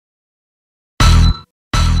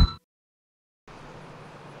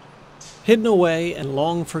Hidden away and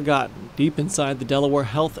long forgotten, deep inside the Delaware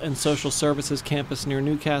Health and Social Services campus near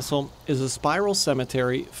Newcastle is a spiral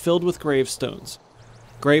cemetery filled with gravestones.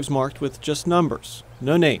 Graves marked with just numbers,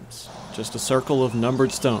 no names, just a circle of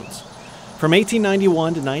numbered stones. From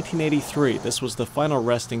 1891 to 1983, this was the final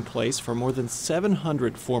resting place for more than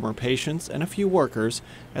 700 former patients and a few workers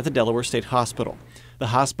at the Delaware State Hospital. The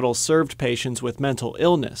hospital served patients with mental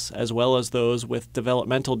illness, as well as those with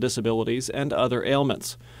developmental disabilities and other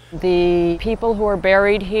ailments. The people who are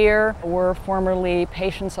buried here were formerly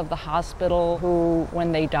patients of the hospital who,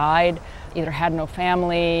 when they died, either had no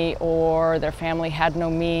family or their family had no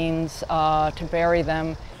means to bury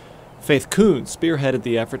them. Faith Kuhn spearheaded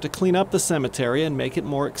the effort to clean up the cemetery and make it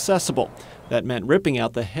more accessible. That meant ripping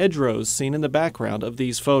out the hedgerows seen in the background of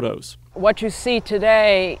these photos. What you see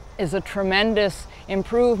today is a tremendous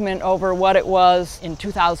improvement over what it was in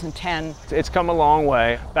 2010. It's come a long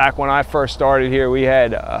way. Back when I first started here, we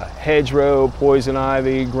had hedgerow, poison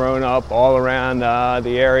ivy grown up all around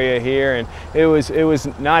the area here, and it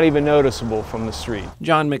was not even noticeable from the street.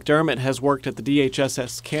 John McDermott has worked at the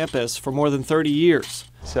DHSS campus for more than 30 years.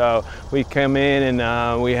 So we come in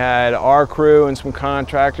and we had our crew and some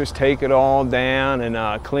contractors take it all down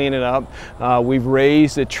and clean it up. We've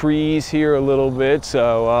raised the trees here a little bit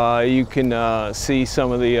so you can see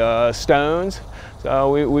some of the stones.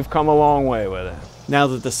 So we've come a long way with it. Now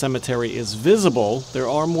that the cemetery is visible, there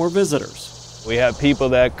are more visitors. We have people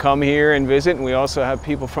that come here and visit, and we also have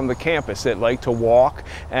people from the campus that like to walk,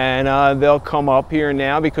 and they'll come up here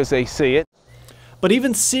now because they see it. But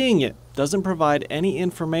even seeing it doesn't provide any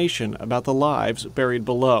information about the lives buried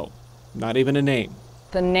below, not even a name.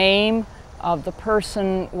 The name of the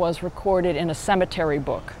person was recorded in a cemetery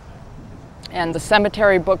book, and the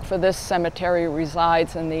cemetery book for this cemetery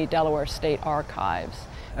resides in the Delaware State Archives.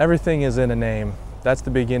 Everything is in a name. That's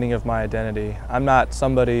the beginning of my identity. I'm not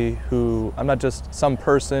just some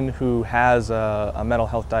person who has a mental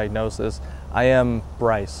health diagnosis. I am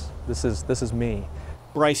Bryce. This is me.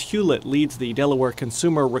 Bryce Hewlett leads the Delaware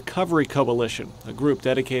Consumer Recovery Coalition, a group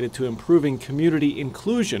dedicated to improving community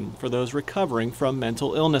inclusion for those recovering from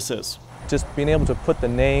mental illnesses. Just being able to put the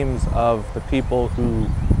names of the people who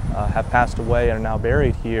have passed away and are now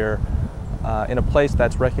buried here in a place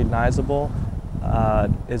that's recognizable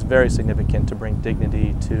is very significant to bring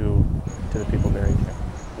dignity to the people buried here.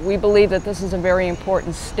 We believe that this is a very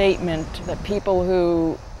important statement that people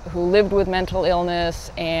who lived with mental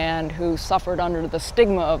illness and who suffered under the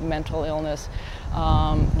stigma of mental illness,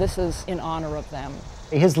 this is in honor of them.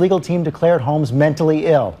 His legal team declared Holmes mentally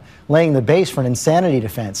ill, laying the base for an insanity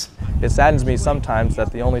defense. It saddens me sometimes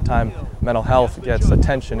that the only time mental health gets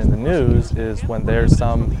attention in the news is when there's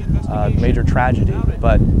some major tragedy.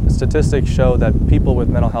 But statistics show that people with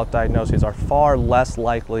mental health diagnoses are far less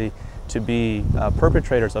likely to be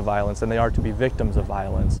perpetrators of violence than they are to be victims of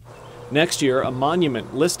violence. Next year, a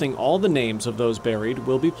monument listing all the names of those buried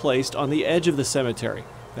will be placed on the edge of the cemetery.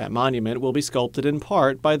 That monument will be sculpted in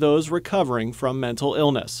part by those recovering from mental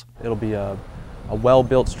illness. It'll be a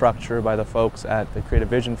well-built structure by the folks at the Creative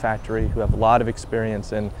Vision Factory who have a lot of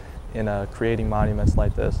experience in creating monuments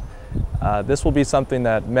like this. This will be something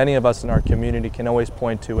that many of us in our community can always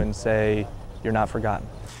point to and say, "You're not forgotten."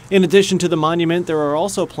 In addition to the monument, there are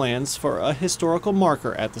also plans for a historical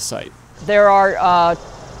marker at the site. There are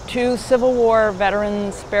 2 Civil War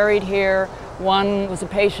veterans buried here. One was a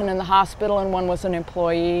patient in the hospital and one was an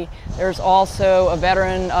employee. There's also a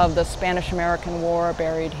veteran of the Spanish-American War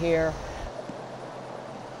buried here.